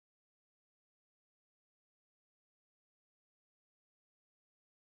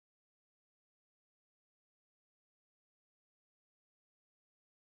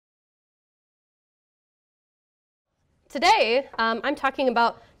today I'm talking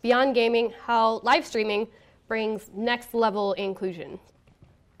about beyond gaming, how live streaming brings next level inclusion.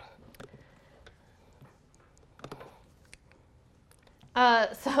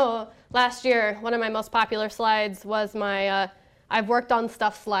 So last year, one of my most popular slides was my I've worked on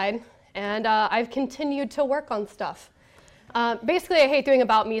stuff slide, and I've continued to work on stuff. Basically, I hate doing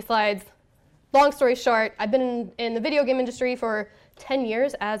about me slides. Long story short, I've been in the video game industry for 10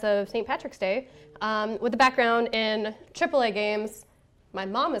 years as of St. Patrick's Day, with a background in AAA games. My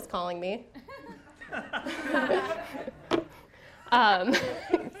mom is calling me.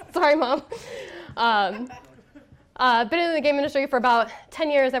 Sorry, Mom. Been in the game industry for about 10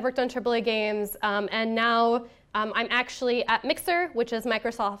 years. I've worked on AAA games, and now I'm actually at Mixer, which is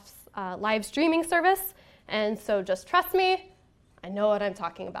Microsoft's live streaming service. And so just trust me, I know what I'm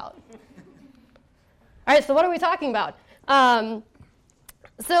talking about. All right, so what are we talking about?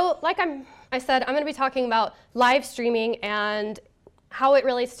 So like I said, I'm going to be talking about live streaming and how it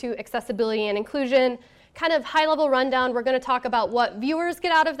relates to accessibility and inclusion. Kind of high-level rundown, we're going to talk about what viewers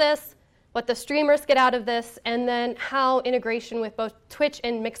get out of this, what the streamers get out of this, and then how integration with both Twitch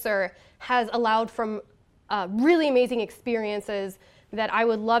and Mixer has allowed from really amazing experiences that I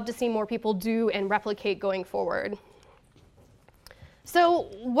would love to see more people do and replicate going forward. So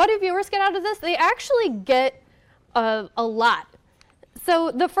what do viewers get out of this? They actually get a lot.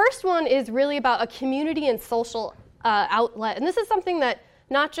 So the first one is really about a community and social outlet. And this is something that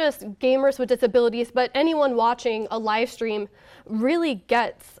not just gamers with disabilities, but anyone watching a live stream really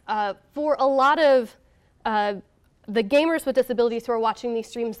gets. For a lot of the gamers with disabilities who are watching these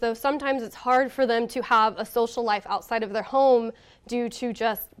streams, though, sometimes it's hard for them to have a social life outside of their home due to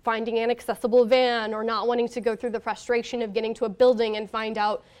just finding an accessible van or not wanting to go through the frustration of getting to a building and find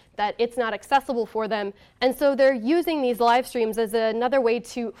out that it's not accessible for them. And so they're using these live streams as another way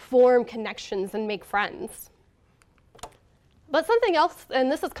to form connections and make friends. But something else,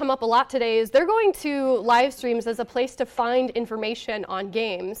 and this has come up a lot today, is they're going to live streams as a place to find information on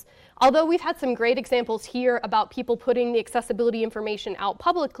games. Although we've had some great examples here about people putting the accessibility information out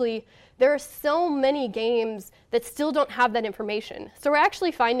publicly, there are so many games that still don't have that information. So we're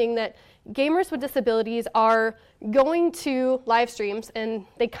actually finding that gamers with disabilities are going to live streams, and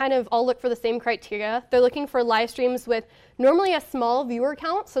they kind of all look for the same criteria. They're looking for live streams with normally a small viewer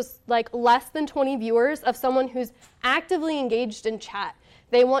count, so like less than 20 viewers, of someone who's actively engaged in chat.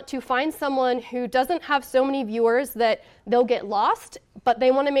 They want to find someone who doesn't have so many viewers that they'll get lost, but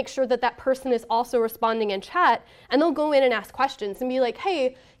they want to make sure that that person is also responding in chat, and they'll go in and ask questions and be like,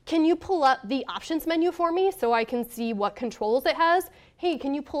 hey, can you pull up the options menu for me so I can see what controls it has? Hey,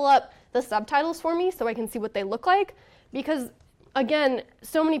 can you pull up the subtitles for me so I can see what they look like? Because again,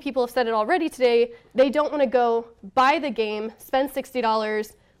 so many people have said it already today, they don't want to go buy the game, spend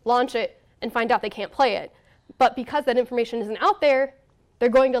 $60, launch it, and find out they can't play it. But because that information isn't out there, they're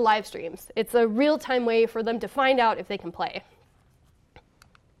going to live streams. It's a real-time way for them to find out if they can play.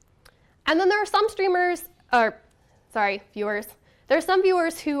 And then there are some viewers. There are some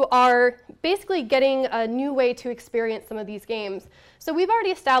viewers who are basically getting a new way to experience some of these games. So we've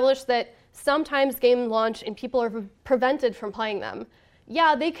already established that sometimes game launch and people are prevented from playing them.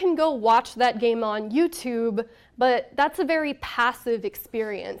 Yeah, they can go watch that game on YouTube, but that's a very passive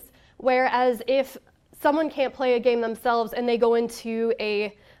experience. Whereas if someone can't play a game themselves and they go into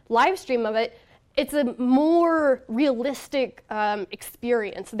a live stream of it, it's a more realistic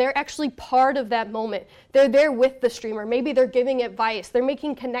experience. They're actually part of that moment. They're there with the streamer. Maybe they're giving advice. They're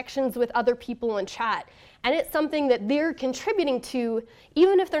making connections with other people in chat. And it's something that they're contributing to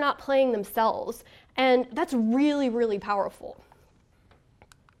even if they're not playing themselves. And that's really, really powerful.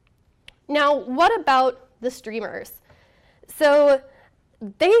 Now, what about the streamers? So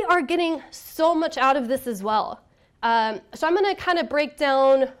they are getting so much out of this as well. So I'm going to kind of break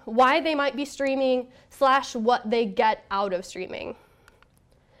down why they might be streaming / what they get out of streaming.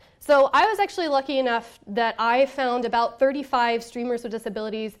 So I was actually lucky enough that I found about 35 streamers with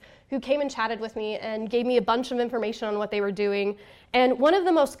disabilities who came and chatted with me and gave me a bunch of information on what they were doing. And one of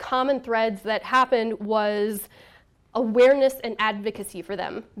the most common threads that happened was awareness and advocacy for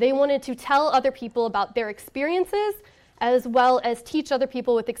them. They wanted to tell other people about their experiences as well as teach other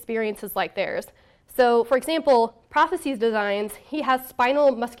people with experiences like theirs. So for example, Prophecies Designs, he has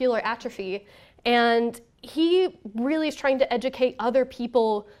spinal muscular atrophy, and he really is trying to educate other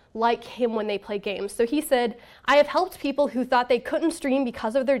people like him when they play games. So he said, I have helped people who thought they couldn't stream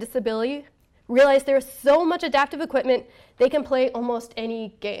because of their disability realize there's so much adaptive equipment, they can play almost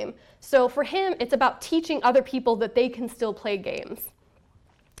any game. So for him, it's about teaching other people that they can still play games.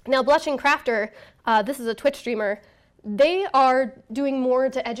 Now, Blushing Crafter, this is a Twitch streamer, they are doing more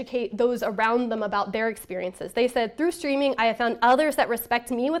to educate those around them about their experiences. They said, through streaming, I have found others that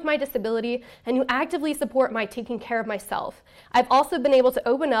respect me with my disability and who actively support my taking care of myself. I've also been able to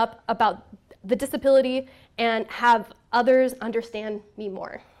open up about the disability and have others understand me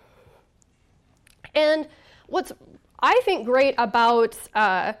more. And what's, I think, great about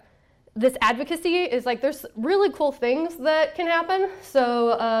this advocacy is like there's really cool things that can happen.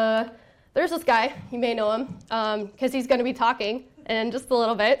 So there's this guy, you may know him, because he's going to be talking in just a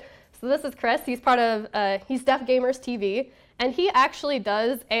little bit. So this is Chris. He's part of, he's Deaf Gamers TV, and he actually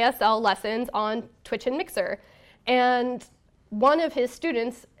does ASL lessons on Twitch and Mixer. And one of his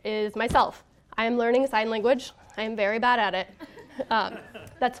students is myself. I am learning sign language. I am very bad at it.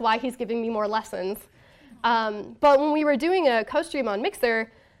 That's why he's giving me more lessons. But when we were doing a co-stream on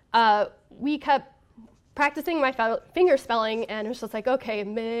Mixer, we kept practicing my finger spelling, and it was just like, okay,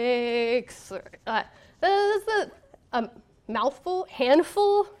 mix. This is a mouthful,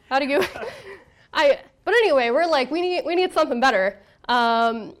 handful. How do you? But anyway, we're like, we need something better.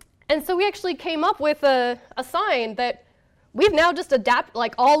 And so we actually came up with a sign that we've now just adapted.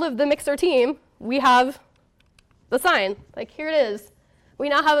 Like all of the Mixer team, we have the sign. Like here it is. We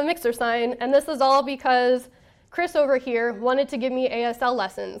now have a Mixer sign, and this is all because Chris over here wanted to give me ASL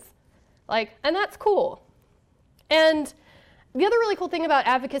lessons. Like, and that's cool. And the other really cool thing about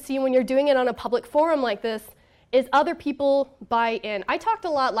advocacy when you're doing it on a public forum like this is other people buy in. I talked a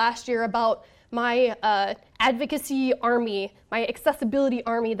lot last year about my advocacy army, my accessibility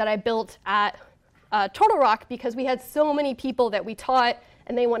army that I built at Turtle Rock because we had so many people that we taught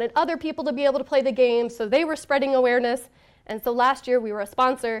and they wanted other people to be able to play the game, so they were spreading awareness. And so last year we were a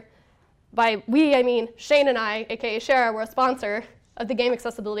sponsor. By we, I mean Shane and I, aka Shara, were a sponsor of the Game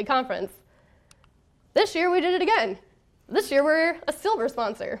Accessibility Conference. This year we did it again. This year we're a silver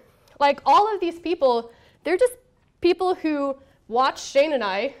sponsor. Like all of these people, they're just people who watch Shane and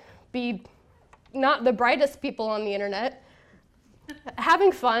I be not the brightest people on the internet,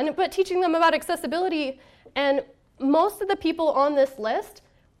 having fun, but teaching them about accessibility. And most of the people on this list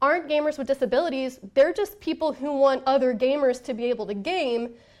aren't gamers with disabilities. They're just people who want other gamers to be able to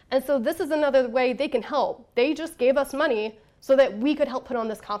game. And so this is another way they can help. They just gave us money so that we could help put on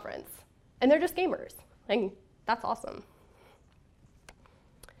this conference. And they're just gamers. And that's awesome.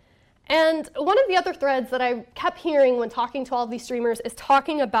 And one of the other threads that I kept hearing when talking to all of these streamers is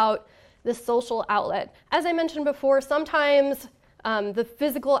talking about this social outlet. As I mentioned before, sometimes the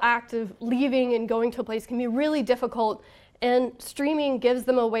physical act of leaving and going to a place can be really difficult, and streaming gives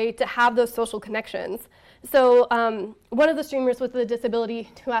them a way to have those social connections. So one of the streamers with a disability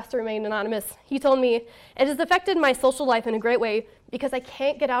who asked to remain anonymous, he told me, "It has affected my social life in a great way because I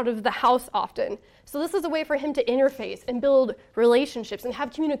can't get out of the house often. So this is a way for him to interface and build relationships and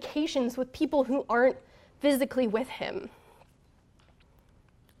have communications with people who aren't physically with him."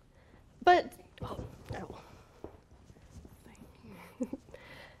 But, oh, no.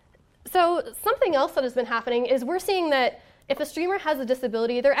 So something else that has been happening is we're seeing that if a streamer has a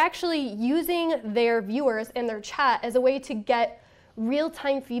disability, they're actually using their viewers and their chat as a way to get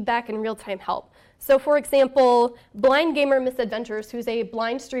real-time feedback and real-time help. So for example, Blind Gamer Misadventures, who's a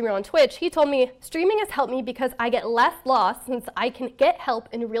blind streamer on Twitch, he told me, "Streaming has helped me because I get less lost since I can get help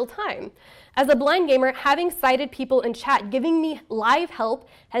in real time. As a blind gamer, having sighted people in chat giving me live help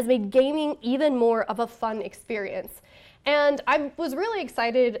has made gaming even more of a fun experience." And I was really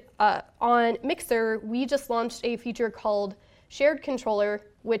excited on Mixer. We just launched a feature called Shared Controller,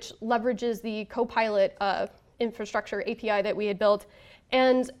 which leverages the Copilot infrastructure API that we had built.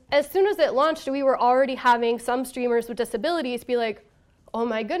 And as soon as it launched, we were already having some streamers with disabilities be like, "Oh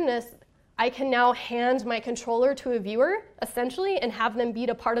my goodness, I can now hand my controller to a viewer, essentially, and have them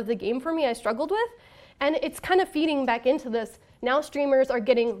beat a part of the game for me I struggled with." And it's kind of feeding back into this. Now streamers are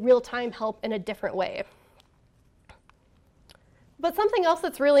getting real-time help in a different way. But something else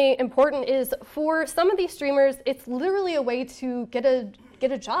that's really important is for some of these streamers, it's literally a way to get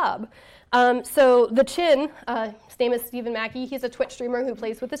a job. So the Chin, his name is Stephen Mackey, he's a Twitch streamer who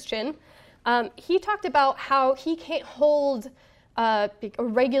plays with his chin. He talked about how he can't hold a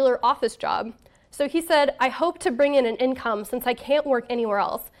regular office job. So he said, "I hope to bring in an income since I can't work anywhere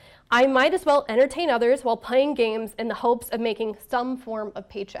else. I might as well entertain others while playing games in the hopes of making some form of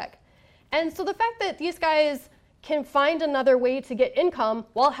paycheck." And so the fact that these guys can find another way to get income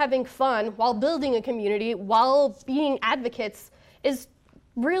while having fun, while building a community, while being advocates is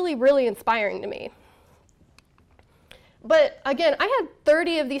really, really inspiring to me. But again, I had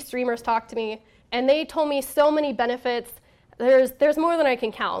 30 of these streamers talk to me, and they told me so many benefits. There's more than I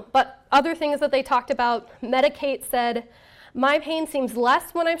can count. But other things that they talked about, Medicate said, "My pain seems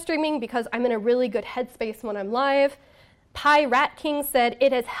less when I'm streaming because I'm in a really good headspace when I'm live. Pi Rat King said,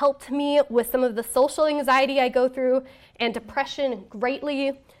 it has helped me with some of the social anxiety I go through and depression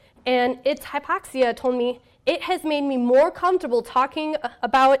greatly. And It's Hypoxia told me, it has made me more comfortable talking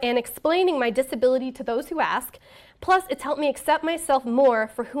about and explaining my disability to those who ask. Plus, it's helped me accept myself more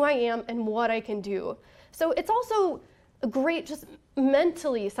for who I am and what I can do. So it's also great just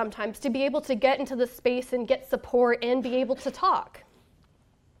mentally sometimes to be able to get into the space and get support and be able to talk.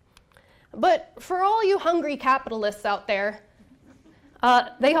 But for all you hungry capitalists out there,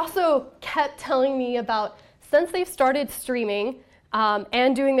 they also kept telling me about, since they've started streaming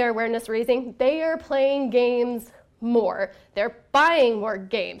and doing their awareness raising, they are playing games more. They're buying more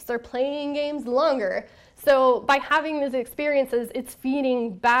games. They're playing games longer. So by having these experiences, it's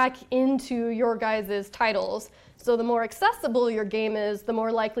feeding back into your guys' titles. So the more accessible your game is, the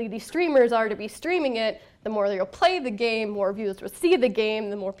more likely these streamers are to be streaming it, the more you'll play the game, more viewers will see the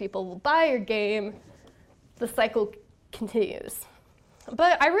game, the more people will buy your game. The cycle continues.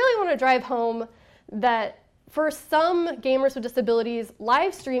 But I really want to drive home that for some gamers with disabilities,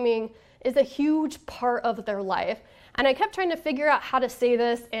 live streaming is a huge part of their life. And I kept trying to figure out how to say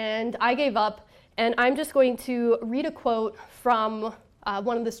this, and I gave up. And I'm just going to read a quote from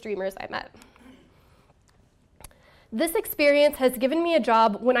one of the streamers I met. This experience has given me a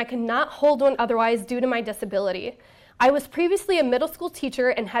job when I could not hold one otherwise due to my disability. I was previously a middle school teacher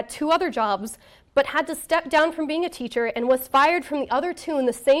and had 2 other jobs, but had to step down from being a teacher and was fired from the other 2 in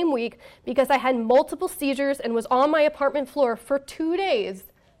the same week because I had multiple seizures and was on my apartment floor for 2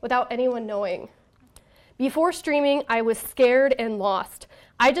 days without anyone knowing. Before streaming, I was scared and lost.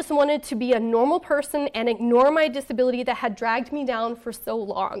 I just wanted to be a normal person and ignore my disability that had dragged me down for so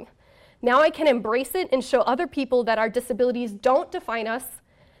long. Now I can embrace it and show other people that our disabilities don't define us,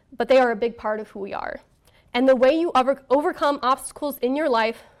 but they are a big part of who we are. And the way you overcome obstacles in your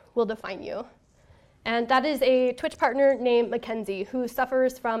life will define you. And that is a Twitch partner named Mackenzie, who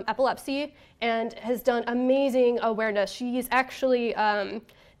suffers from epilepsy and has done amazing awareness. She's actually, I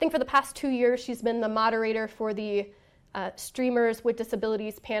think for the past 2 years, she's been the moderator for the Streamers with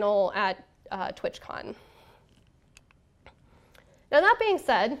Disabilities panel at TwitchCon. Now that being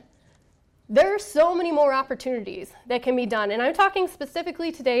said, there are so many more opportunities that can be done, and I'm talking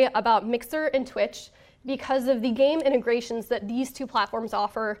specifically today about Mixer and Twitch because of the game integrations that these 2 platforms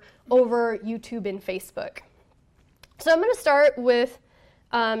offer over YouTube and Facebook. So I'm going to start with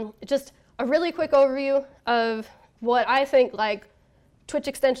just a really quick overview of what I think Twitch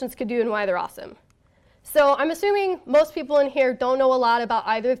extensions could do and why they're awesome. So I'm assuming most people in here don't know a lot about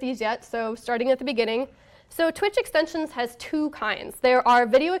either of these yet, so starting at the beginning. So Twitch extensions has 2 kinds. There are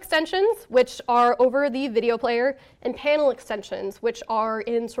video extensions, which are over the video player, and panel extensions, which are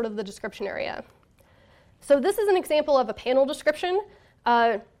in sort of the description area. So this is an example of a panel description.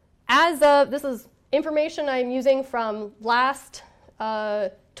 This is information I'm using from last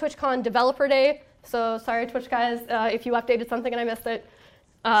TwitchCon Developer Day. So sorry, Twitch guys, if you updated something and I missed it.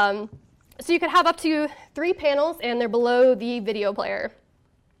 So you could have up to 3 panels, and they're below the video player.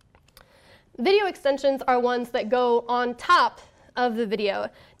 Video extensions are ones that go on top of the video.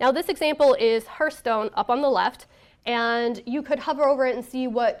 Now this example is Hearthstone up on the left, and you could hover over it and see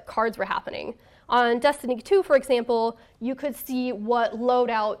what cards were happening. On Destiny 2, for example, you could see what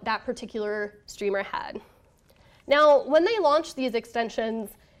loadout that particular streamer had. Now, when they launched these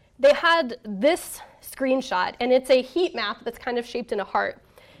extensions, they had this screenshot, and it's a heat map that's kind of shaped in a heart.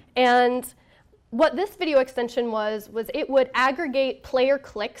 And what this video extension was it would aggregate player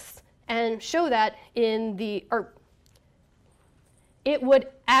clicks and show that it would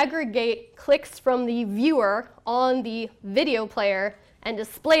aggregate clicks from the viewer on the video player and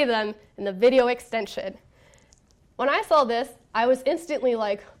display them in the video extension. When I saw this, I was instantly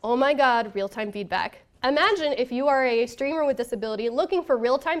like, oh my God, real-time feedback. Imagine if you are a streamer with disability looking for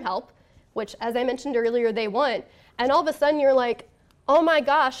real-time help, which as I mentioned earlier, they want, and all of a sudden you're like, oh my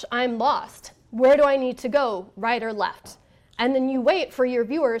gosh, I'm lost. Where do I need to go, right or left? And then you wait for your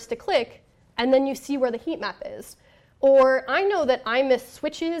viewers to click, and then you see where the heat map is. Or I know that I miss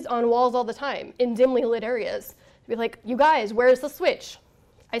switches on walls all the time in dimly lit areas. Be like, you guys, where's the switch?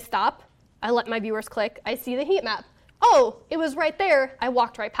 I stop, I let my viewers click, I see the heat map. Oh, it was right there, I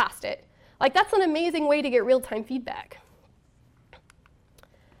walked right past it. That's an amazing way to get real-time feedback.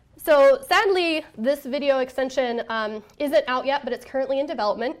 So sadly, this video extension isn't out yet, but it's currently in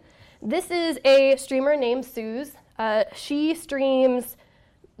development. This is a streamer named Suze. She streams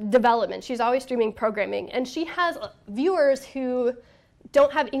development. She's always streaming programming, and she has viewers who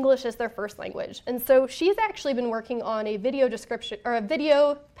don't have English as their first language. And so she's actually been working on a video description or a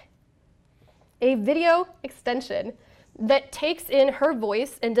video extension that takes in her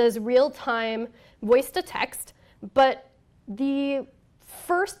voice and does real-time voice to text, but the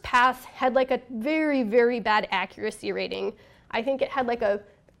first pass had like a very, very bad accuracy rating. I think it had like a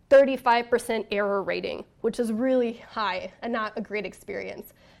 35% error rating, which is really high and not a great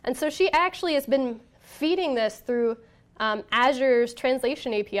experience. And so she actually has been feeding this through Azure's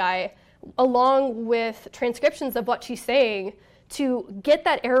translation API along with transcriptions of what she's saying to get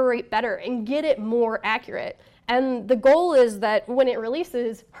that error rate better and get it more accurate. And the goal is that when it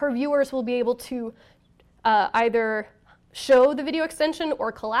releases, her viewers will be able to either show the video extension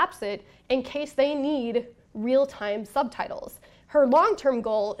or collapse it in case they need real-time subtitles. Her long-term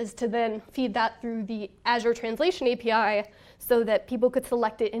goal is to then feed that through the Azure Translation API so that people could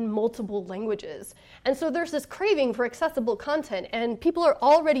select it in multiple languages. And so there's this craving for accessible content, and people are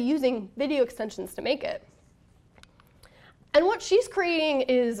already using video extensions to make it. And what she's creating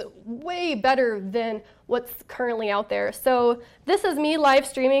is way better than what's currently out there. So this is me live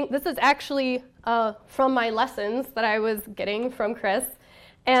streaming. This is actually from my lessons that I was getting from Chris.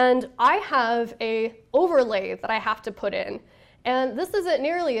 And I have an overlay that I have to put in. And this isn't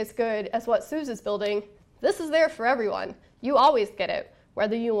nearly as good as what Suze is building. This is there for everyone. You always get it,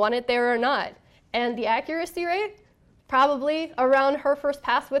 whether you want it there or not. And the accuracy rate, probably around her first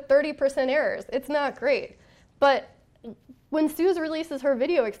pass with 30% errors. It's not great. But when Suze releases her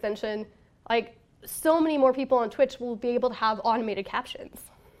video extension, like, so many more people on Twitch will be able to have automated captions.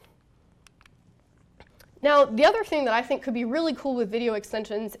 Now, the other thing that I think could be really cool with video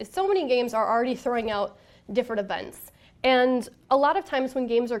extensions is so many games are already throwing out different events. And a lot of times when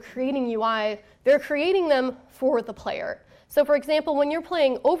games are creating UI, they're creating them for the player. So for example, when you're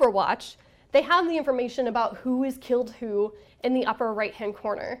playing Overwatch, they have the information about who has killed who in the upper right-hand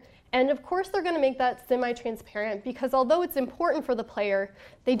corner. And of course they're going to make that semi-transparent because although it's important for the player,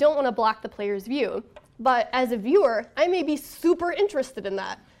 they don't want to block the player's view. But as a viewer, I may be super interested in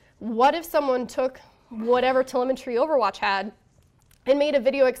that. What if someone took whatever telemetry Overwatch had and made a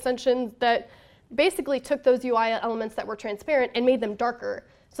video extension that basically took those UI elements that were transparent and made them darker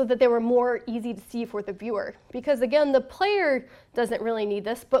so that they were more easy to see for the viewer? Because again, the player doesn't really need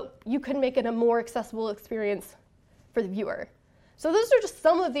this, but you can make it a more accessible experience for the viewer. So those are just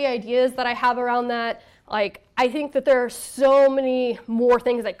some of the ideas that I have around that. Like, I think that there are so many more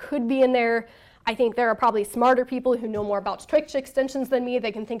things that could be in there. I think there are probably smarter people who know more about Twitch extensions than me.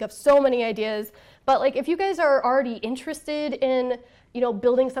 They can think of so many ideas. But like, if you guys are already interested in,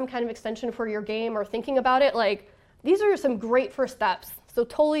 building some kind of extension for your game or thinking about it, like, these are some great first steps. So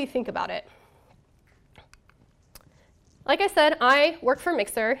totally think about it. Like I said, I work for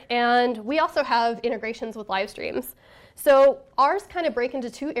Mixer, and we also have integrations with live streams. So ours kind of break into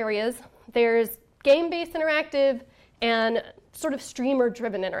two areas. There's game-based interactive and sort of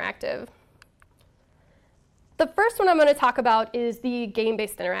streamer-driven interactive. The first one I'm going to talk about is the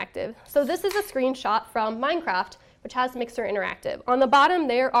game-based interactive. So this is a screenshot from Minecraft, which has Mixer Interactive. On the bottom,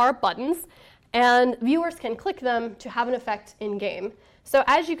 there are buttons, and viewers can click them to have an effect in-game. So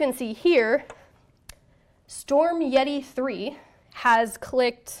as you can see here, Storm Yeti 3 has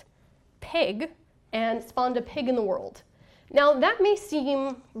clicked pig and spawned a pig in the world. Now, that may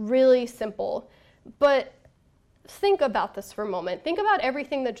seem really simple, but think about this for a moment. Think about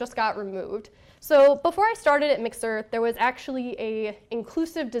everything that just got removed. So before I started at Mixer, there was actually an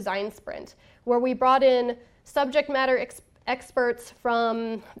inclusive design sprint where we brought in subject matter experts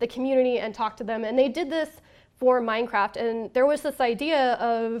from the community and talked to them. And they did this for Minecraft. And there was this idea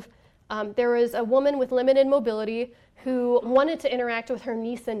of there was a woman with limited mobility who wanted to interact with her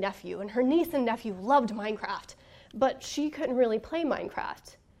niece and nephew. And her niece and nephew loved Minecraft, but she couldn't really play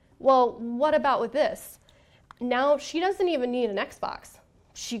Minecraft. Well, what about with this? Now she doesn't even need an Xbox.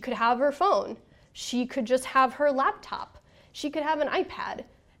 She could have her phone. She could just have her laptop. She could have an iPad.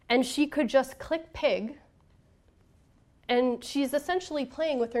 And she could just click pig. And she's essentially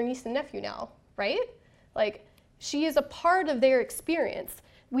playing with her niece and nephew now, right? Like, she is a part of their experience.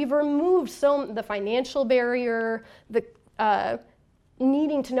 We've removed the financial barrier, the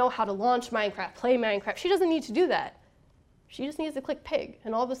needing to know how to launch Minecraft, play Minecraft. She doesn't need to do that. She just needs to click pig,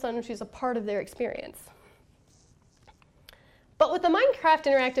 and all of a sudden she's a part of their experience. But with the Minecraft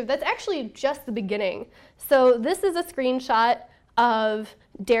Interactive, that's actually just the beginning. So this is a screenshot of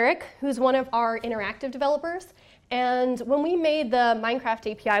Derek, who's one of our interactive developers. And when we made the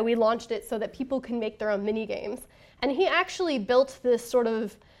Minecraft API, we launched it so that people can make their own mini games. And he actually built this sort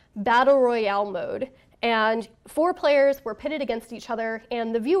of battle royale mode. And 4 players were pitted against each other,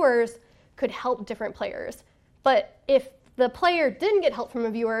 and the viewers could help different players. But if the player didn't get help from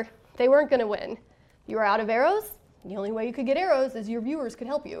a viewer, they weren't going to win. You were out of arrows. The only way you could get arrows is your viewers could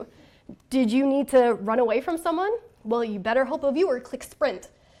help you. Did you need to run away from someone? Well, you better hope a viewer clicks sprint.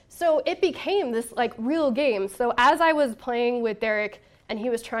 So it became this like real game. So as I was playing with Derek and he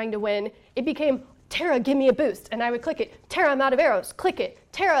was trying to win, it became, Tara, give me a boost. And I would click it. Tara, I'm out of arrows. Click it.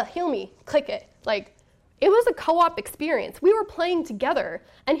 Tara, heal me. Click it. Like, it was a co-op experience. We were playing together,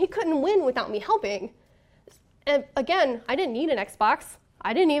 and he couldn't win without me helping. And again, I didn't need an Xbox.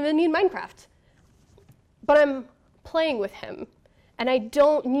 I didn't even need Minecraft. But I'm playing with him, and I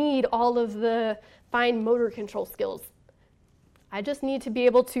don't need all of the fine motor control skills. I just need to be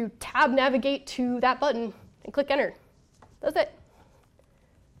able to tab navigate to that button and click enter. That's it.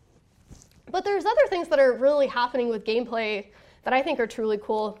 But there's other things that are really happening with gameplay that I think are truly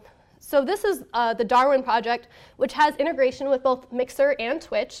cool. So this is the Darwin project, which has integration with both Mixer and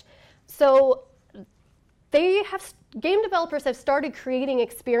Twitch. So game developers have started creating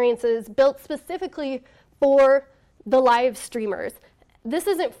experiences built specifically for the live streamers. This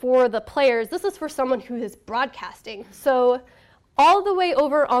isn't for the players. This is for someone who is broadcasting. So all the way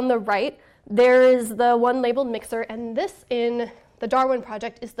over on the right, there is the one labeled Mixer, and this in the Darwin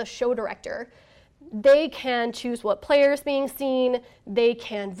project is the show director. They can choose what player is being seen. They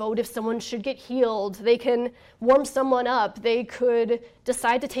can vote if someone should get healed. They can warm someone up. They could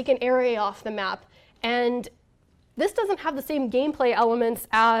decide to take an area off the map. And this doesn't have the same gameplay elements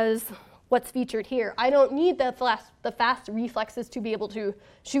as what's featured here. I don't need the fast reflexes to be able to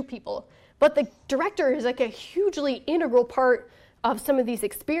shoot people. But the director is like a hugely integral part of some of these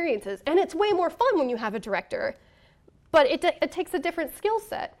experiences. And it's way more fun when you have a director. But it takes a different skill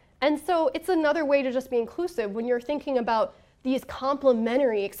set. And so it's another way to just be inclusive when you're thinking about these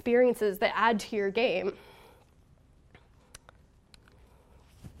complementary experiences that add to your game.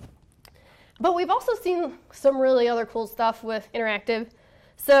 But we've also seen some really other cool stuff with interactive.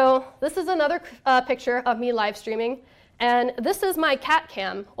 So this is another picture of me live streaming. And this is my cat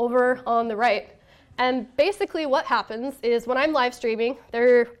cam over on the right. And basically what happens is when I'm live streaming,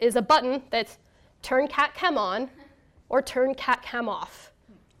 there is a button that's turn cat cam on or turn cat cam off.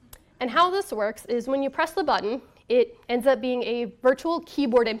 And how this works is when you press the button, it ends up being a virtual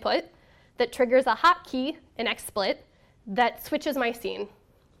keyboard input that triggers a hotkey, an XSplit, that switches my scene.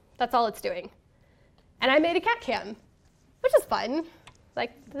 That's all it's doing. And I made a cat cam, which is fun.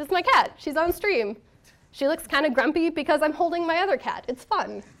 Like, this is my cat. She's on stream. She looks kind of grumpy because I'm holding my other cat. It's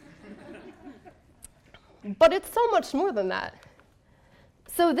fun. But it's so much more than that.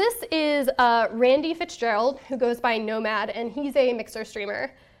 So this is Randy Fitzgerald, who goes by Nomad, and he's a Mixer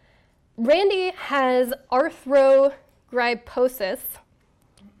streamer. Randy has arthrogryposis,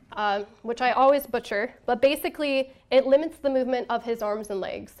 which I always butcher, but basically it limits the movement of his arms and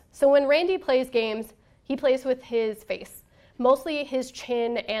legs. So when Randy plays games, he plays with his face, mostly his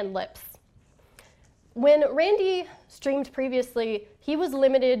chin and lips. When Randy streamed previously, he was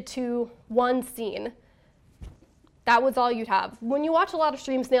limited to one scene. That was all you'd have. When you watch a lot of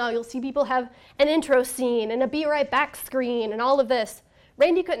streams now, you'll see people have an intro scene and a be right back screen and all of this.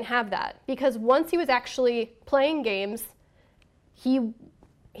 Randy couldn't have that because once he was actually playing games, he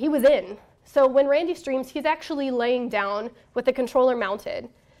was in. So when Randy streams, he's actually laying down with the controller mounted.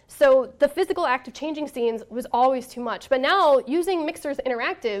 So the physical act of changing scenes was always too much. But now, using Mixer's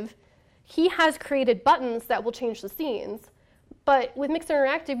Interactive, he has created buttons that will change the scenes. But with Mixer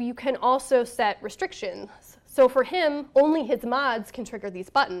Interactive, you can also set restrictions. So for him, only his mods can trigger these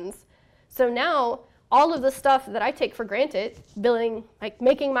buttons. So now, all of the stuff that I take for granted,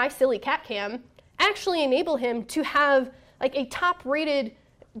 making my silly cat cam, actually enable him to have like a top-rated,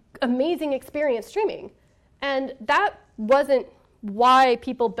 amazing experience streaming. And that wasn't why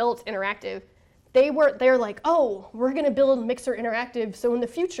people built Interactive. They're like, oh, we're gonna build Mixer Interactive so in the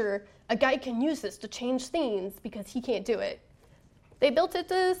future, a guy can use this to change scenes because he can't do it. They built it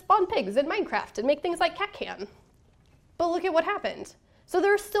to spawn pigs in Minecraft and make things like cat cam. But look at what happened. So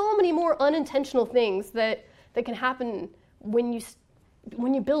there are so many more unintentional things that can happen when you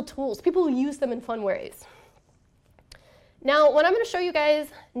build tools. People use them in fun ways. Now, what I'm going to show you guys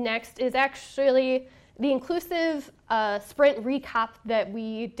next is actually the inclusive sprint recap that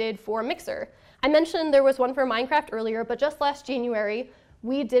we did for Mixer. I mentioned there was one for Minecraft earlier, but just last January,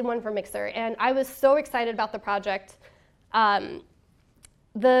 we did one for Mixer. And I was so excited about the project.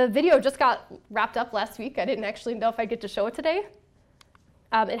 The video just got wrapped up last week. I didn't actually know if I'd get to show it today.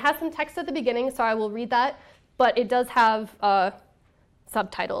 It has some text at the beginning, so I will read that. But it does have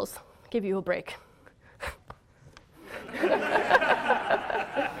subtitles. Give you a break.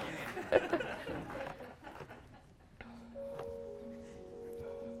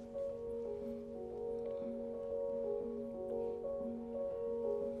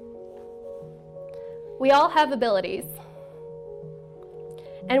 We all have abilities.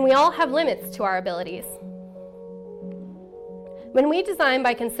 And we all have limits to our abilities. When we design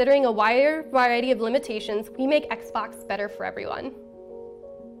by considering a wider variety of limitations, we make Xbox better for everyone.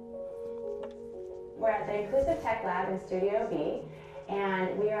 We're at the Inclusive Tech Lab in Studio B,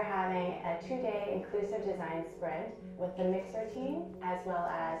 and we are having a 2-day inclusive design sprint with the Mixer team as well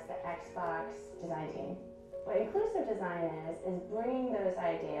as the Xbox design team. What inclusive design is bringing those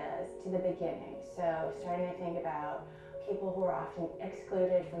ideas to the beginning. So starting to think about people who are often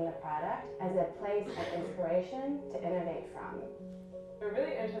excluded from the product as a place of inspiration to innovate from. A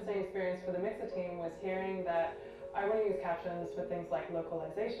really interesting experience for the Mixer team was hearing that I want to use captions for things like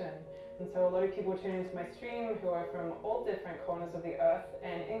localization. And so a lot of people tune into my stream who are from all different corners of the earth,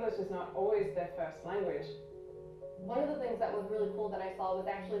 and English is not always their first language. One of the things that was really cool that I saw was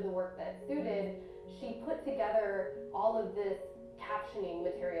actually the work that Sue did. She put together all of this captioning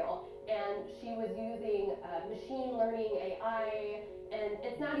material, and she was using machine learning AI, and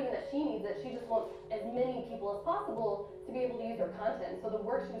it's not even that she needs it, she just wants as many people as possible to be able to use her content. So the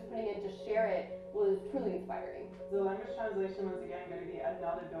work she was putting in to share it was truly inspiring. The language translation was again going to be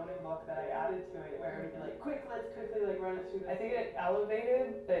another building block that I added to it, where it would be like, let's quickly run it through. I think it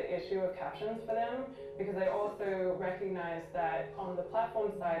elevated the issue of captions for them, because I also recognized that on the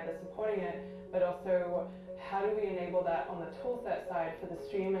platform side, they're supporting it, but also how do we enable that on the toolset side for the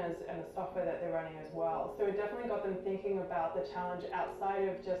streamers and the software that they're running as well. So it definitely got them thinking about the challenge outside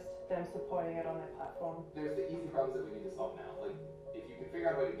of just them supporting it on their platform. There's the easy problems that we need to solve now. Like, if you can figure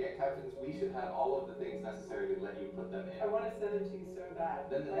out a way to get captions, we should have all of the things necessary to let you put them in. I want to send them to you so bad.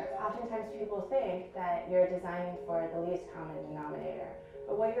 Then the next Oftentimes people think that you're designing for the least common denominator,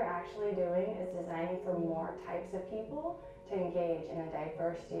 but what you're actually doing is designing for more types of people to engage in a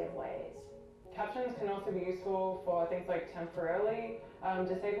diversity of ways. Captions can also be useful for things like temporarily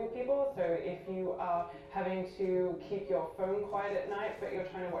disabled people. So if you are having to keep your phone quiet at night, but you're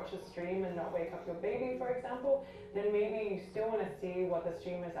trying to watch a stream and not wake up your baby, for example, then maybe you still want to see what the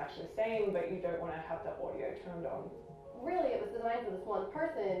stream is actually saying, but you don't want to have the audio turned on. Really, it was designed for this one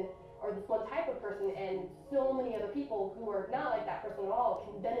person or this one type of person, and so many other people who are not like that person at all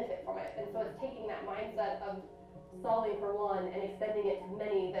can benefit from it. And so it's taking that mindset of solving for one and extending it to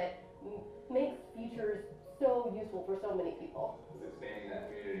many that makes features so useful for so many people. Expanding that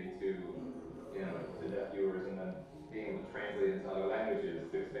community to, to deaf viewers, and then being able to translate into other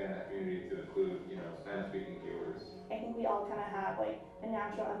languages to expand that community to include, Spanish-speaking viewers. I think we all kind of have like a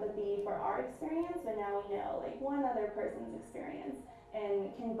natural empathy for our experience, but now we know like one other person's experience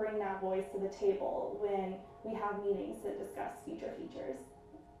and can bring that voice to the table when we have meetings to discuss future features.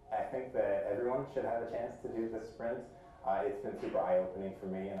 I think that everyone should have a chance to do this sprint. It's been super eye-opening for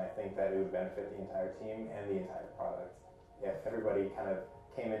me, and I think that it would benefit the entire team and the entire product if everybody kind of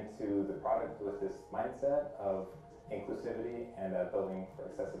came into the product with this mindset of inclusivity and building for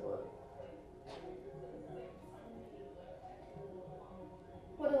accessibility.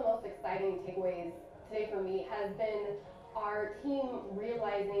 One of the most exciting takeaways today for me has been our team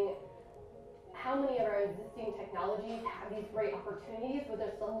realizing how many of our existing technologies have these great opportunities with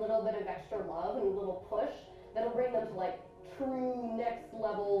just a little bit of extra love and a little push that'll bring them to like true next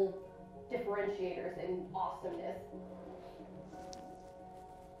level differentiators and awesomeness.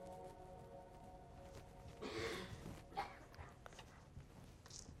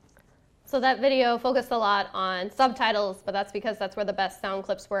 So that video focused a lot on subtitles, but that's because that's where the best sound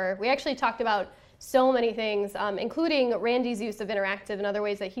clips were. We actually talked about so many things, including Randy's use of interactive and other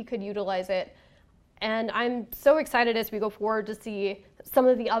ways that he could utilize it. And I'm so excited as we go forward to see some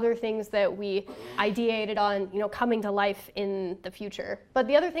of the other things that we ideated on, coming to life in the future. But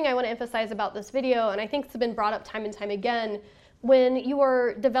the other thing I want to emphasize about this video, and I think it's been brought up time and time again, when you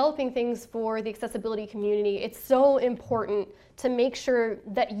are developing things for the accessibility community, it's so important to make sure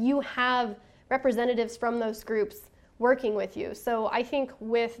that you have representatives from those groups working with you. So I think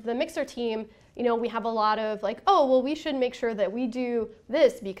with the Mixer team, we have a lot of like, oh, well, we should make sure that we do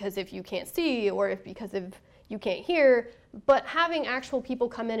this because if you can't see or because if you can't hear, but having actual people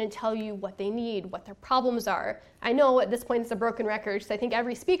come in and tell you what they need, what their problems are. I know at this point it's a broken record, so I think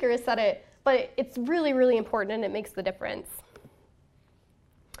every speaker has said it, but it's really, really important and it makes the difference.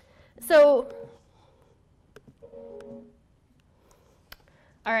 So,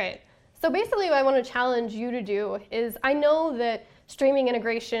 all right. So basically what I want to challenge you to do is, I know that streaming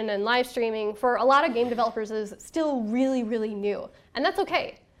integration and live streaming for a lot of game developers is still really, really new. And that's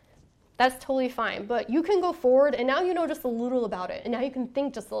okay. That's totally fine. But you can go forward and now you know just a little about it. And now you can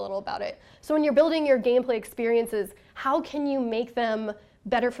think just a little about it. So when you're building your gameplay experiences, how can you make them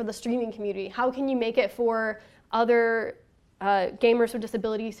better for the streaming community? How can you make it for other gamers with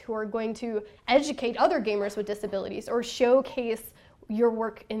disabilities who are going to educate other gamers with disabilities or showcase your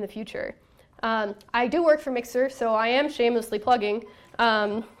work in the future? I do work for Mixer, so I am shamelessly plugging.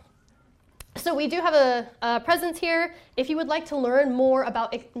 So we do have a presence here. If you would like to learn more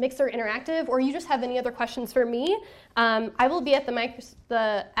about Mixer Interactive, or you just have any other questions for me, I will be at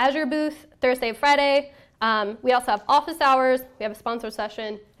the Azure booth Thursday and Friday. We also have office hours, we have a sponsor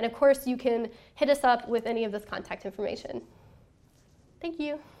session, and of course you can hit us up with any of this contact information. Thank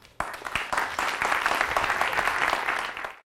you.